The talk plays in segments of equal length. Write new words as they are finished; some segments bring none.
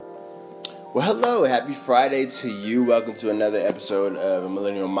Well, hello, happy Friday to you. Welcome to another episode of A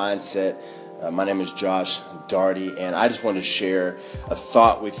Millennial Mindset. My name is Josh Daugherty, and I just wanted to share a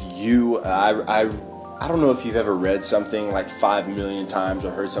thought with you. I don't know if you've ever read something like 5 million times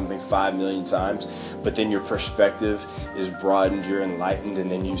or heard something 5 million times, but then your perspective is broadened, you're enlightened,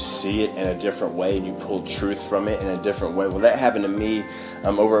 and then you see it in a different way and you pull truth from it in a different way. Well, that happened to me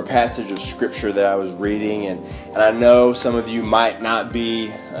over a passage of scripture that I was reading, and I know some of you might not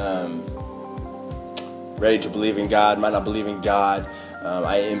be ready to believe in God, might not believe in God.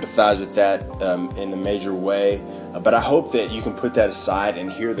 I empathize with that in a major way, but I hope that you can put that aside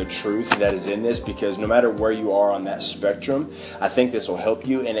and hear the truth that is in this, because no matter where you are on that spectrum, I think this will help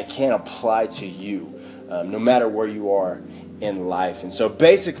you, and it can apply to you no matter where you are in life. And so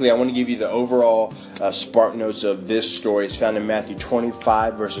basically, I want to give you the overall spark notes of this story. It's found in Matthew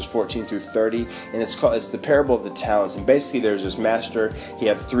 25 verses 14 through 30, and it's the parable of the talents. And basically, there's this master. He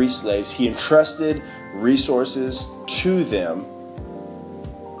had 3 slaves. He entrusted resources to them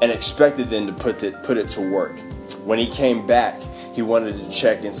and expected them to put it to work. When he came back, he wanted to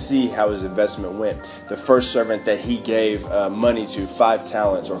check and see how his investment went. The first servant that he gave money to, 5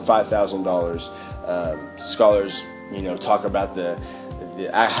 talents or $5,000. Scholars, talk about the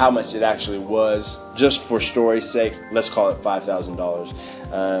how much it actually was. Just for story's sake, let's call it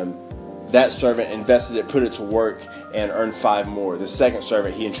 $5,000. That servant invested it, put it to work, and earned 5 more. The second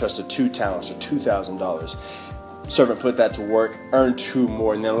servant, he entrusted 2 talents or $2,000. Servant put that to work, earned 2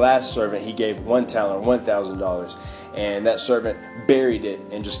 more. And then the last servant, he gave 1 talent, $1,000. And that servant buried it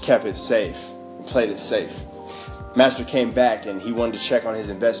and just kept it safe, and played it safe. Master came back and he wanted to check on his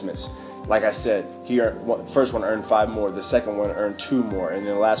investments. Like I said, first one earned 5 more, the second one earned 2 more, and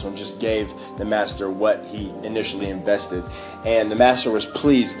then the last one just gave the master what he initially invested. And the master was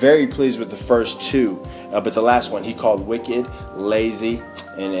pleased, very pleased with the first 2, but the last one he called wicked, lazy,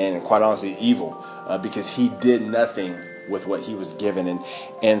 and quite honestly evil, because he did nothing with what he was given.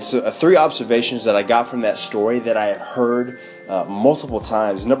 And so 3 observations that I got from that story that I have heard multiple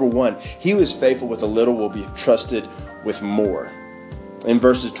times. Number 1, he was faithful with a little will be trusted with more. In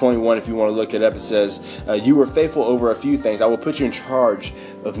verses 21, if you want to look it up, it says, you were faithful over a few things. I will put you in charge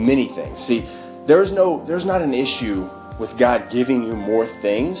of many things. See, there's not an issue with God giving you more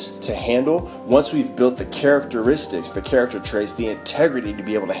things to handle once we've built the characteristics, the character traits, the integrity to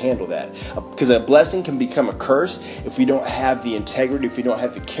be able to handle that. Because a blessing can become a curse if we don't have the integrity, if we don't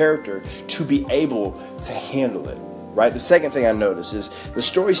have the character to be able to handle it, right? The second thing I noticed is the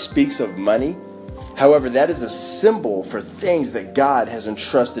story speaks of money. However, that is a symbol for things that God has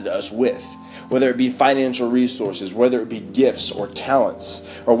entrusted us with, whether it be financial resources, whether it be gifts or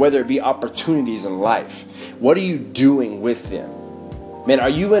talents, or whether it be opportunities in life. What are you doing with them? Man, are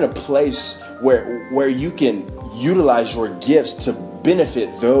you in a place where you can utilize your gifts to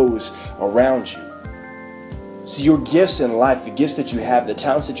benefit those around you? So your gifts in life, the gifts that you have, the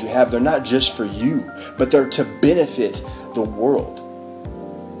talents that you have, they're not just for you, but they're to benefit the world.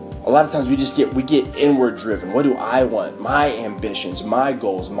 A lot of times we get inward driven. What do I want? My ambitions, my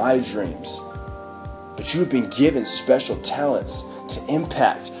goals, my dreams. But you've been given special talents to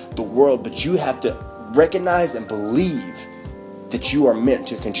impact the world, but you have to recognize and believe that you are meant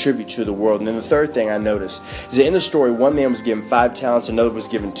to contribute to the world. And then the third thing I noticed is that in the story, one man was given 5 talents, another was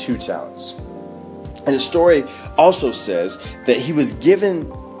given 2 talents. And the story also says that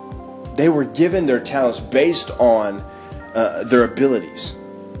they were given their talents based on their abilities.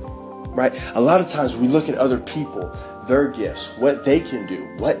 Right? A lot of times we look at other people, their gifts, what they can do,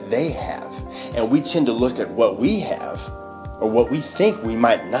 what they have, and we tend to look at what we have or what we think we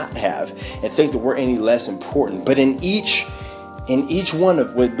might not have and think that we're any less important. But in each one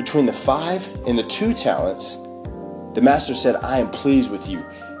of between the 5 and the 2 talents, the master said, I am pleased with you.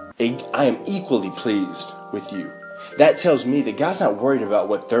 I am equally pleased with you. That tells me that God's not worried about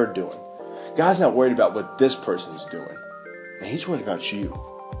what they're doing. God's not worried about what this person is doing. And He's worried about you.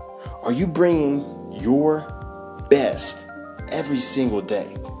 Are you bringing your best every single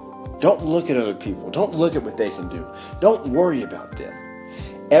day? Don't look at other people. Don't look at what they can do. Don't worry about them.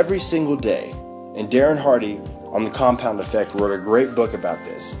 Every single day, and Darren Hardy on The Compound Effect wrote a great book about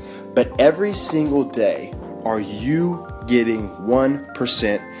this, but every single day, are you getting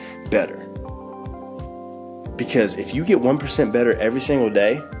 1% better? Because if you get 1% better every single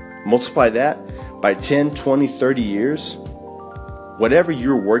day, multiply that by 10, 20, 30 years, whatever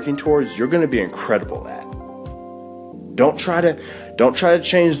you're working towards, you're going to be incredible at. Don't try to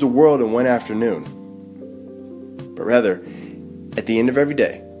change the world in one afternoon. But rather, at the end of every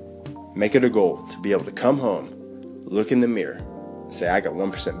day, make it a goal to be able to come home, look in the mirror, and say, I got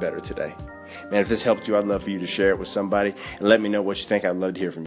 1% better today. Man, if this helped you, I'd love for you to share it with somebody and let me know what you think. I'd love to hear from you.